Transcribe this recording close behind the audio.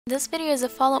This video is a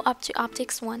follow-up to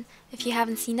Optics 1. If you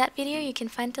haven't seen that video, you can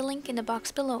find the link in the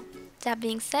box below. That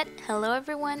being said, hello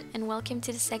everyone and welcome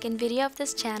to the second video of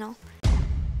this channel.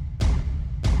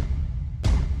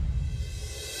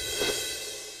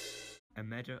 A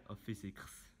matter of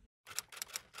physics.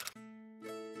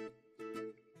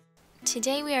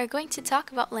 Today we are going to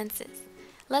talk about lenses.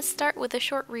 Let's start with a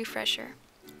short refresher.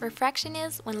 Refraction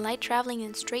is when light traveling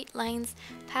in straight lines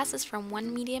passes from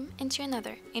one medium into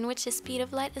another, in which the speed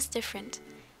of light is different.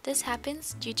 This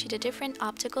happens due to the different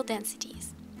optical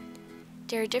densities.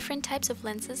 There are different types of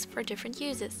lenses for different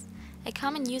uses. A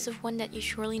common use of one that you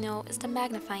surely know is the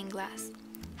magnifying glass.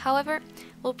 However,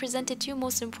 we'll present the two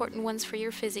most important ones for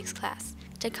your physics class,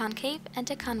 the concave and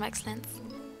the convex lens.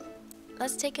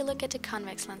 Let's take a look at the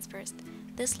convex lens first.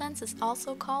 This lens is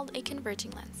also called a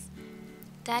converging lens.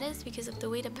 That is because of the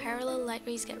way the parallel light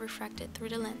rays get refracted through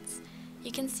the lens.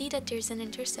 You can see that there's an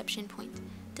interception point.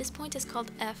 This point is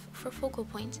called F for focal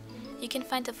point. You can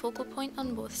find the focal point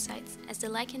on both sides, as the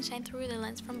light can shine through the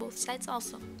lens from both sides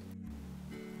also.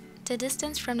 The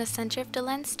distance from the center of the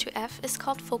lens to F is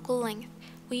called focal length.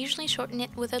 We usually shorten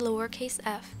it with a lowercase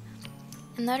f.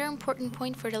 Another important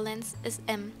point for the lens is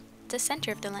M, the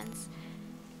center of the lens.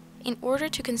 In order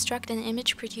to construct an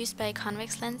image produced by a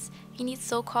convex lens, you need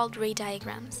so-called ray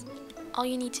diagrams. All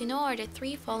you need to know are the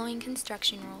three following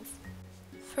construction rules.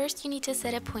 First, you need to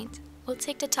set a point. We'll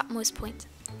take the topmost point.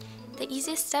 The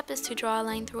easiest step is to draw a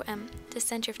line through M, the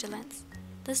center of the lens.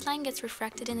 This line gets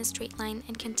refracted in a straight line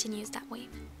and continues that way.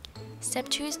 Step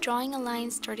 2 is drawing a line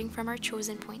starting from our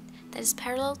chosen point that is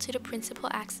parallel to the principal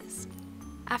axis.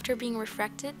 After being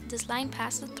refracted, this line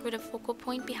passes through the focal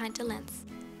point behind the lens.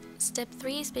 Step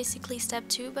 3 is basically step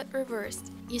 2 but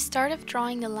reversed. You start off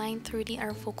drawing the line through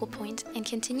our focal point and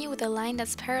continue with a line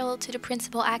that's parallel to the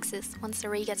principal axis once the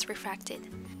ray gets refracted.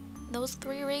 Those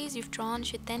three rays you've drawn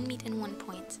should then meet in one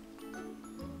point.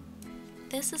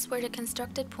 This is where the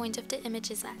constructed point of the image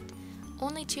is at.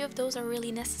 Only two of those are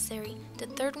really necessary. The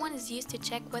third one is used to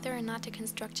check whether or not the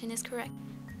construction is correct.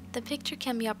 The picture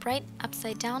can be upright,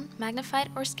 upside down,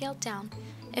 magnified, or scaled down.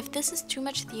 If this is too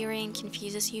much theory and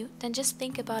confuses you, then just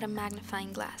think about a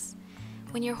magnifying glass.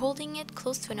 When you're holding it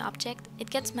close to an object, it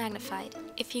gets magnified.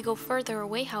 If you go further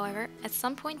away, however, at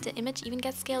some point the image even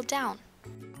gets scaled down.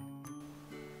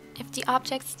 If the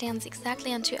object stands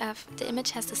exactly onto F, the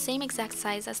image has the same exact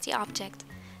size as the object.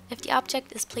 If the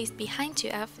object is placed behind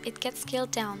 2F, it gets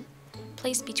scaled down.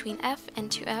 Placed between F and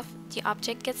 2F, the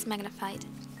object gets magnified.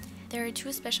 There are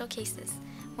two special cases.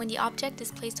 When the object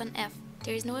is placed on F,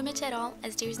 there is no image at all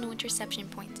as there is no interception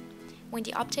point. When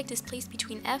the object is placed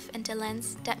between F and the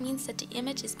lens, that means that the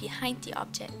image is behind the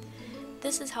object.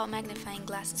 This is how magnifying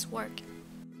glasses work.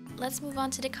 Let's move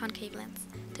on to the concave lens.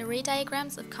 The ray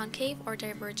diagrams of concave or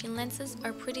diverging lenses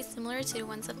are pretty similar to the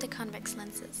ones of the convex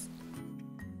lenses.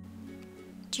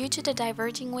 Due to the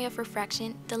diverging way of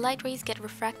refraction, the light rays get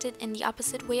refracted in the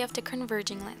opposite way of the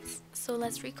converging lens. So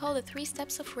let's recall the three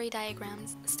steps of ray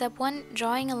diagrams. Step 1,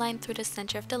 drawing a line through the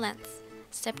center of the lens.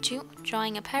 Step 2,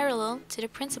 drawing a parallel to the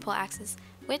principal axis,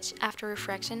 which, after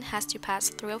refraction, has to pass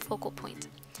through a focal point.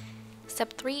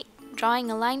 Step 3,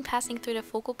 drawing a line passing through the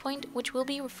focal point, which will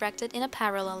be refracted in a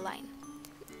parallel line.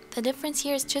 The difference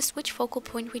here is just which focal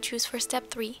point we choose for step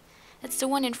 3. It's the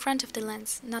one in front of the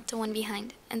lens, not the one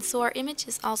behind, and so our image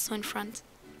is also in front.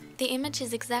 The image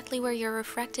is exactly where your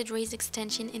refracted ray's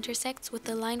extension intersects with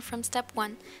the line from step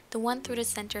 1, the one through the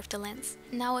center of the lens.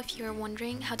 Now if you are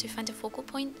wondering how to find a focal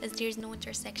point as there is no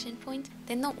intersection point,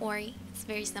 then don't worry, it's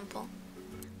very simple.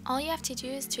 All you have to do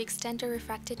is to extend the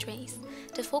refracted rays.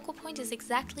 The focal point is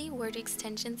exactly where the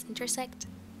extensions intersect.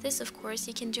 This of course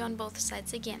you can do on both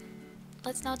sides again.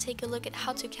 Let's now take a look at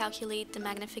how to calculate the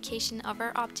magnification of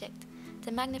our object.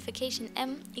 The magnification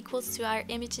M equals to our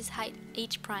image's height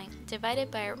h prime divided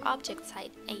by our object's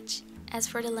height h. As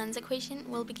for the lens equation,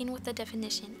 we'll begin with the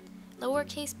definition.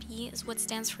 Lowercase p is what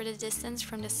stands for the distance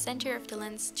from the center of the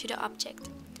lens to the object.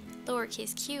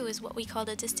 Lowercase q is what we call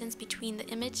the distance between the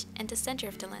image and the center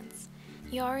of the lens.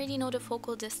 You already know the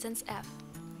focal distance f.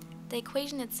 The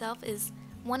equation itself is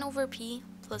 1 over p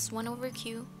plus 1 over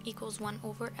q equals 1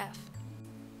 over f.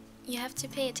 You have to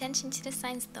pay attention to the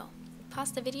signs though.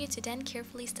 Pause the video to then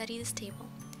carefully study this table.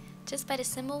 Just by the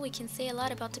symbol we can say a lot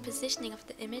about the positioning of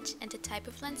the image and the type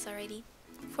of lens already.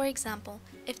 For example,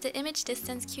 if the image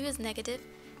distance q is negative,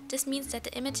 this means that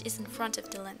the image is in front of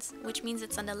the lens, which means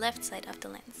it's on the left side of the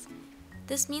lens.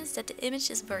 This means that the image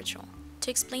is virtual.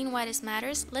 To explain why this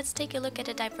matters, let's take a look at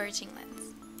a diverging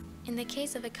lens. In the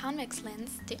case of a convex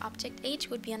lens, the object h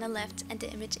would be on the left and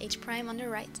the image h' on the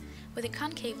right. With a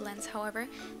concave lens, however,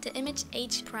 the image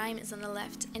h' is on the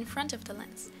left, in front of the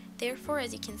lens. Therefore,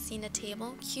 as you can see in the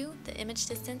table, Q, the image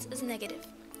distance, is negative.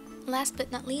 Last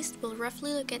but not least, we'll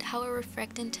roughly look at how a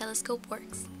refracting telescope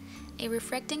works. A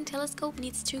refracting telescope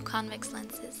needs two convex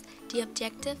lenses, the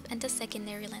objective and the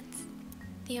secondary lens.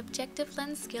 The objective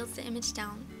lens scales the image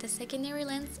down. The secondary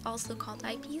lens, also called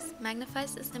eyepiece,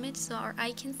 magnifies this image so our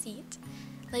eye can see it.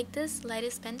 Like this, light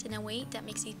is bent in a way that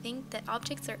makes you think that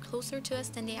objects are closer to us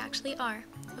than they actually are.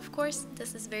 Of course,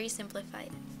 this is very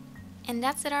simplified. And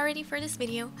that's it already for this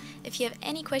video. If you have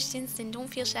any questions, then don't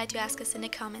feel shy to ask us in the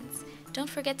comments. Don't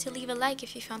forget to leave a like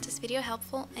if you found this video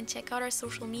helpful, and check out our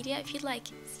social media if you'd like.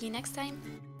 See you next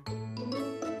time!